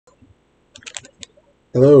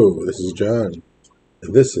Hello, this is John,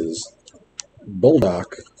 and this is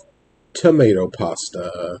Buldak tomato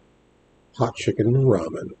pasta hot chicken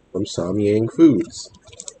ramen from Samyang Foods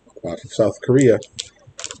out of South Korea.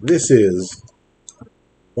 This is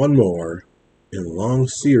one more in a long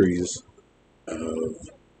series of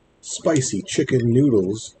spicy chicken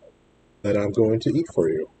noodles that I'm going to eat for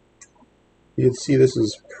you. You can see this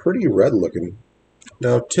is pretty red looking.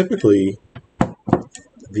 Now, typically,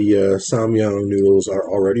 the Samyang noodles are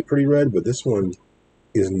already pretty red, but this one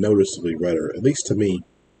is noticeably redder, at least to me,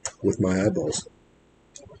 with my eyeballs.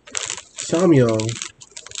 Samyang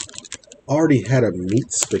already had a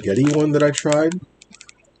meat spaghetti one that I tried,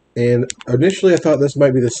 and initially I thought this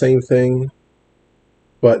might be the same thing,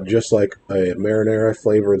 but just like a marinara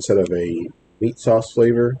flavor instead of a meat sauce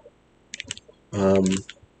flavor. Um,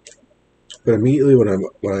 but immediately when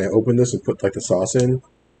I opened this and put like the sauce in,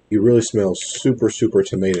 you really smell super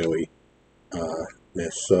tomatoey.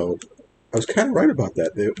 So I was kind of right about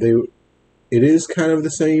that. It is kind of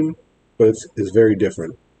the same, but it's very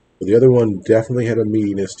different. But the other one definitely had a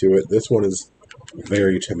meatiness to it. This one is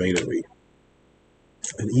very tomatoey.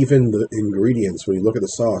 And even the ingredients, when you look at the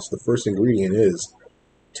sauce, the first ingredient is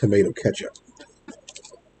tomato ketchup.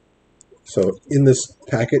 So in this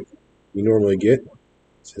packet you normally get, it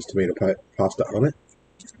says tomato pasta on it.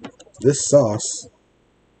 This sauce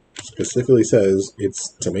specifically says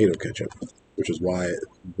it's tomato ketchup, which is why it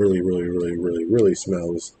really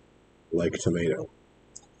smells like tomato.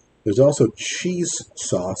 There's also cheese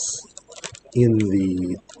sauce in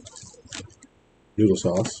the noodle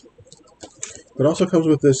sauce. It also comes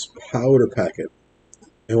with this powder packet.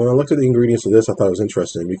 And when I looked at the ingredients of this, I thought it was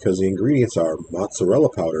interesting because the ingredients are mozzarella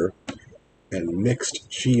powder and mixed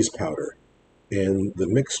cheese powder. And the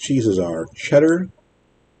mixed cheeses are cheddar,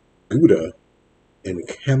 Gouda, and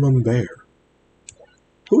camembert.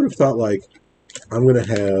 Who would have thought, like, I'm going to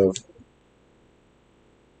have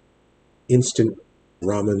instant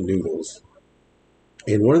ramen noodles,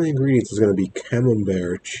 and one of the ingredients is going to be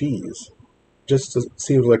camembert cheese? Just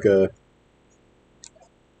seems like a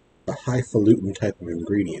highfalutin type of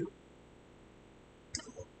ingredient.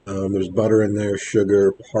 There's butter in there,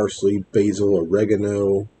 sugar, parsley, basil,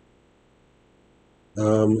 oregano.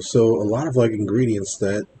 So a lot of like ingredients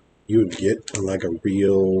that you would get on like a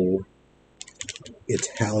real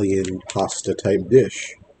Italian pasta type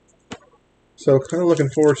dish. So kind of looking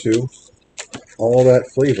forward to all that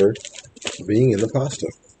flavor being in the pasta.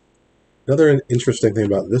 Another interesting thing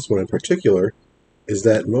about this one in particular is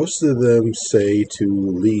that most of them say to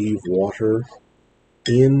leave water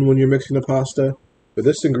in when you're mixing the pasta, but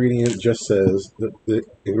this ingredient just says, the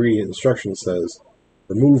ingredient instruction says,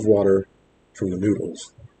 remove water from the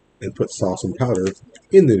noodles and put sauce and powder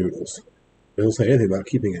in the noodles. It doesn't say anything about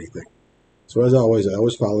keeping anything. So as always, I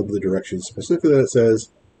always follow the directions specifically that it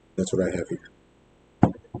says. That's what I have here.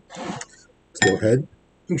 Let's go ahead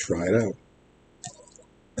and try it out.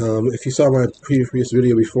 If you saw my previous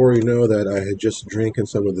video before, you know that I had just drinking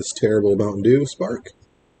some of this terrible Mountain Dew Spark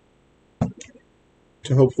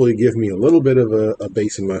to hopefully give me a little bit of a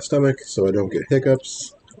base in my stomach so I don't get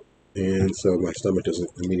hiccups and so my stomach doesn't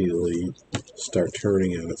immediately start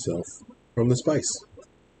turning on itself from the spice.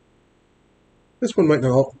 This one might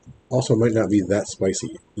not be that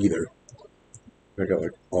spicy either. I got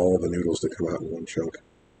like all the noodles to come out in one chunk.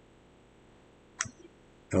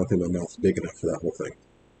 I don't think my mouth's big enough for that whole thing.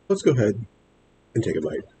 Let's go ahead and take a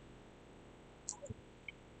bite.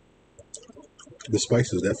 The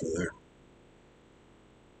spice is definitely there.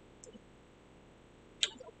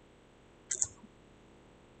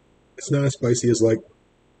 It's not as spicy as like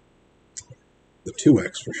the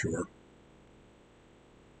 2X for sure,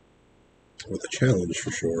 or the Challenge for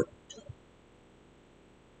sure.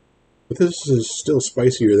 But this is still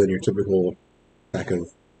spicier than your typical pack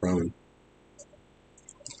of ramen.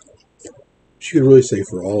 You could really say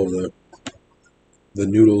for all of the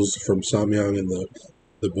noodles from Samyang in the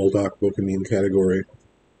Buldak Bokamin category,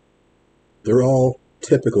 they're all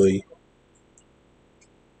typically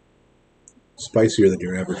spicier than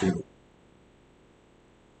your average noodle.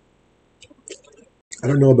 I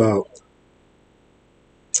don't know about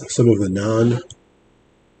some of the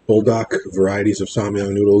non-Buldak varieties of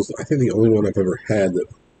Samyang noodles. I think the only one I've ever had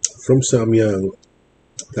from Samyang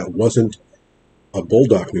that wasn't a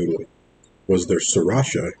Buldak noodle was their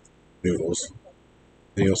sriracha noodles.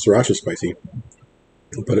 And, sriracha is spicy,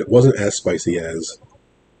 but it wasn't as spicy as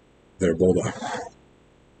their Buldak.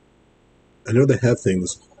 I know they have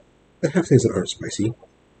things that aren't spicy.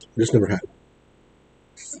 I just never had.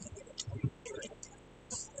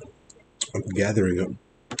 I'm gathering up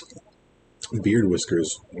beard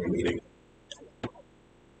whiskers when I'm eating,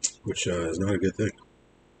 which is not a good thing.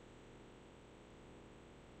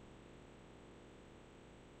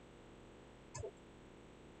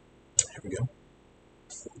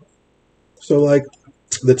 So, like,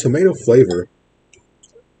 the tomato flavor,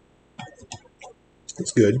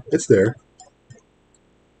 it's good. It's there.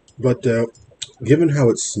 But given how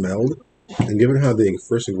it smelled, and given how the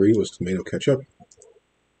first ingredient was tomato ketchup,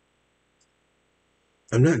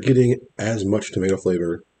 I'm not getting as much tomato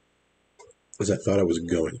flavor as I thought I was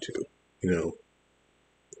going to. You know,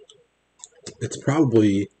 it's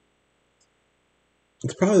probably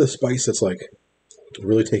the spice that's like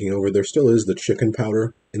really taking over. There still is the chicken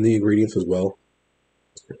powder in the ingredients as well.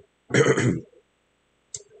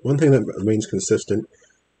 One thing that remains consistent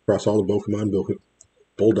across all the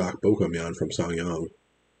Buldak Bokomyan from Samyang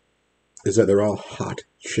is that they're all hot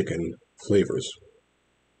chicken flavors.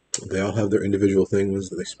 They all have their individual things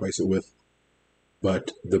that they spice it with,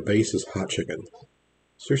 but the base is hot chicken.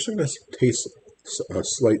 So you're starting to taste a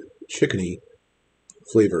slight chickeny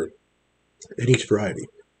flavor in each variety.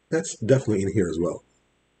 That's definitely in here as well.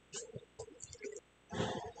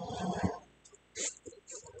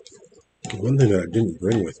 One thing that I didn't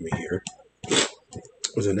bring with me here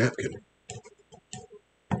was a napkin.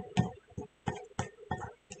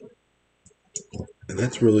 And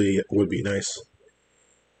that's really would be nice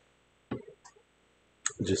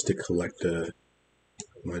just to collect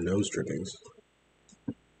my nose drippings.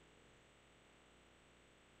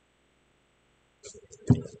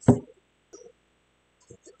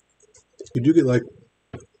 You do get like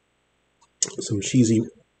some cheesy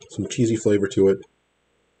flavor to it.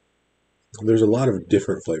 There's a lot of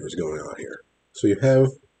different flavors going on here. So you have,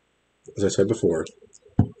 as I said before,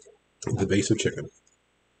 the base of chicken.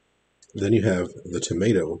 Then you have the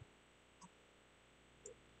tomato.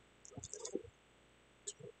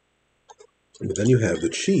 But then you have the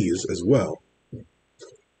cheese as well.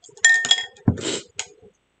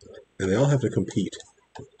 And they all have to compete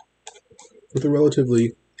with a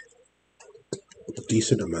relatively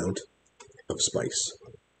decent amount of spice.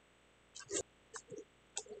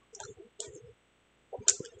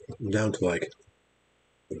 Down to like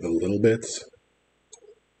the little bits.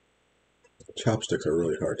 Chopsticks are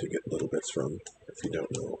really hard to get little bits from if you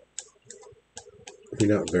don't know. If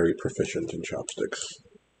you're not very proficient in chopsticks.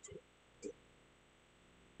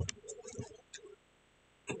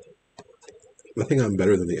 I think I'm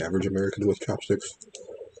better than the average American with chopsticks.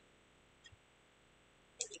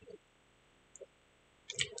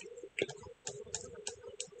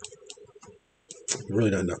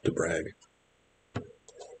 Really not enough to brag.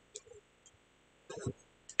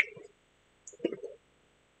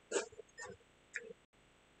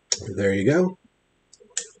 There you go.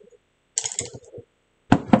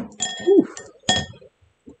 Whew.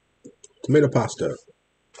 Tomato pasta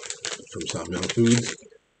from Samyang Foods,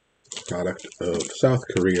 product of South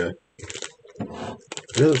Korea.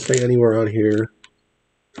 It doesn't say anywhere on here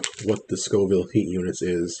what the Scoville heat units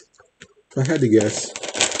is. If I had to guess,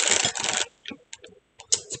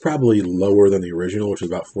 it's probably lower than the original, which is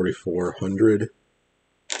about 4,400.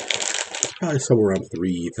 It's probably somewhere around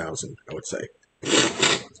 3,000, I would say.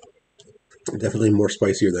 Definitely more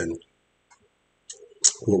spicier than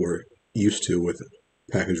what we're used to with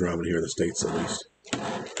packaged ramen here in the States, at least.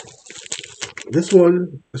 This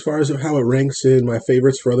one, as far as how it ranks in my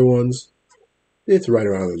favorites for other ones, it's right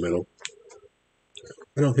around the middle.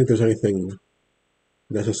 I don't think there's anything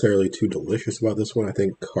necessarily too delicious about this one. I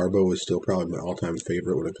think Carbo is still probably my all-time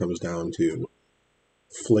favorite when it comes down to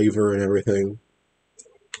flavor and everything.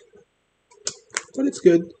 But it's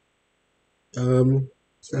good.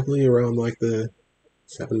 It's definitely around like the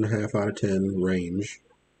 7.5 out of 10 range.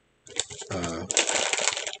 I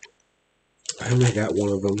only got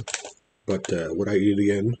one of them, but would I eat it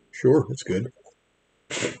again? Sure, it's good.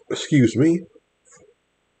 Excuse me.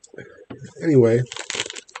 Anyway,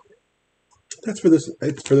 that's for this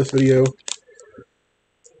video.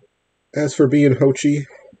 As for being Hochi,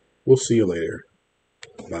 we'll see you later.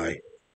 Bye.